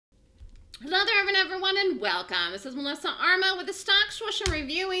Hello there, everyone, and welcome. This is Melissa Armo with the Stock Swoosh and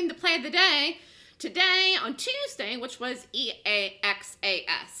reviewing the play of the day today on Tuesday, which was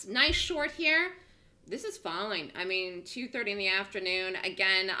Exas. Nice short here. This is falling. I mean, 2:30 in the afternoon.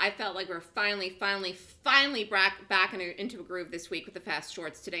 Again, I felt like we're finally back into a groove this week with the fast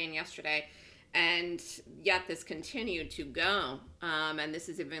shorts today and yesterday. And yet this continued to go. And this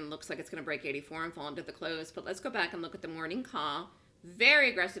is even looks like it's going to break 84 and fall into the close. But let's go back and look at the morning call. Very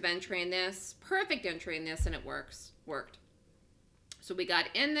aggressive entry in this, perfect entry in this, and it worked. So we got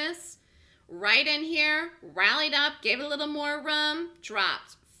in this, right in here, rallied up, gave it a little more room,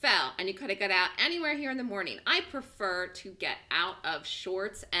 dropped, fell, and you could have got out anywhere here in the morning. I prefer to get out of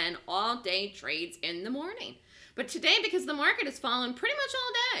shorts and all-day trades in the morning. But today, because the market has fallen pretty much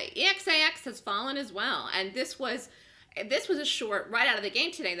all day, EXAX has fallen as well, and this was a short right out of the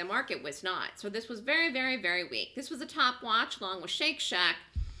gate today. The market was not. So this was very weak. This was a top watch along with Shake Shack,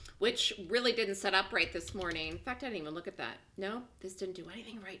 which really didn't set up right this morning. In fact, I didn't even look at that. No, this didn't do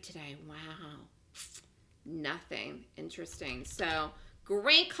anything right today. Wow. Nothing. Interesting. So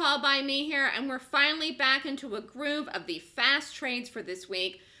great call by me here. And we're finally back into a groove of the fast trades for this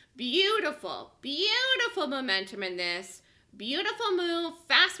week. Beautiful momentum in this. Beautiful move,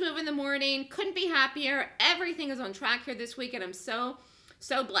 fast move in the morning. Couldn't be happier. Everything is on track here this week, and I'm so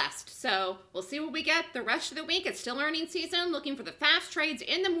blessed. So we'll see what we get the rest of the week. It's still earnings season. Looking for the fast trades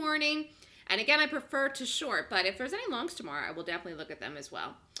in the morning. And again, I prefer to short, but if there's any longs tomorrow, I will definitely look at them as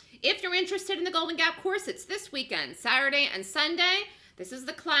well. If you're interested in the Golden Gap course, it's this weekend, Saturday and Sunday. This is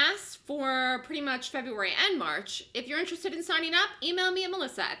the class for pretty much February and March. If you're interested in signing up, email me at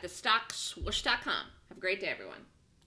melissa@thestockswoosh.com. Have a great day, everyone.